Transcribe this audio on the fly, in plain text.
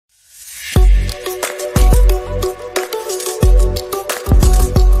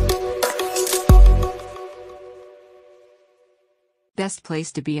Best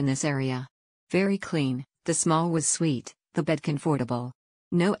place to be in this area. Very clean, the smell was sweet, the bed comfortable.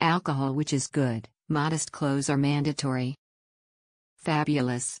 No alcohol, which is good, modest clothes are mandatory.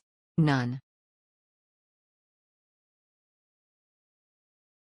 Fabulous. None.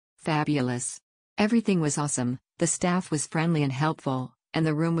 Fabulous. Everything was awesome, the staff was friendly and helpful, and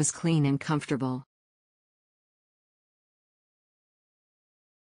the room was clean and comfortable.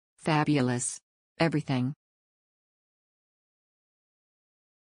 Fabulous. Everything.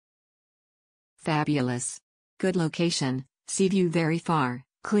 Fabulous. Good location, sea view very far,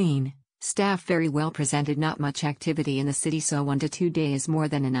 clean, staff very well presented, not much activity in the city, so 1 to 2 days more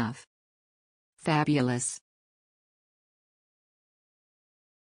than enough. Fabulous.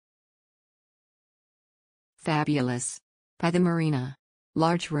 Fabulous. By the Marina.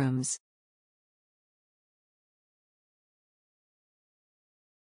 Large rooms.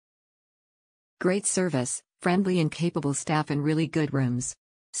 Great service, friendly and capable staff and really good rooms.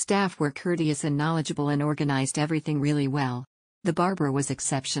 Staff were courteous and knowledgeable and organized everything really well. The barber was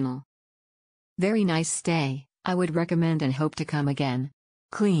exceptional. Very nice stay, I would recommend and hope to come again.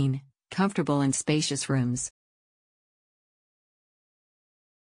 Clean, comfortable and spacious rooms.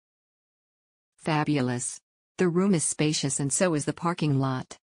 Fabulous. The room is spacious and so is the parking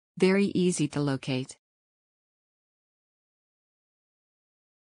lot. Very easy to locate.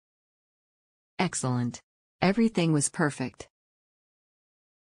 Excellent. Everything was perfect.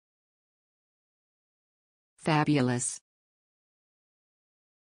 Fabulous.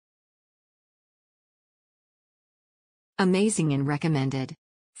 Amazing and recommended.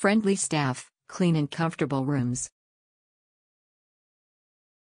 Friendly staff, clean and comfortable rooms.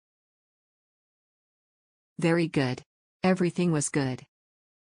 Very good. Everything was good.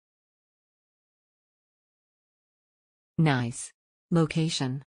 Nice.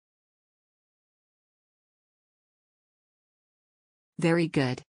 Location. Very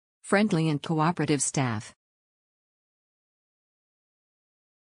good. Friendly and cooperative staff.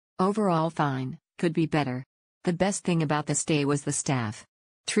 Overall fine, could be better. The best thing about the stay was the staff.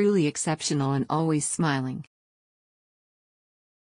 Truly exceptional and always smiling.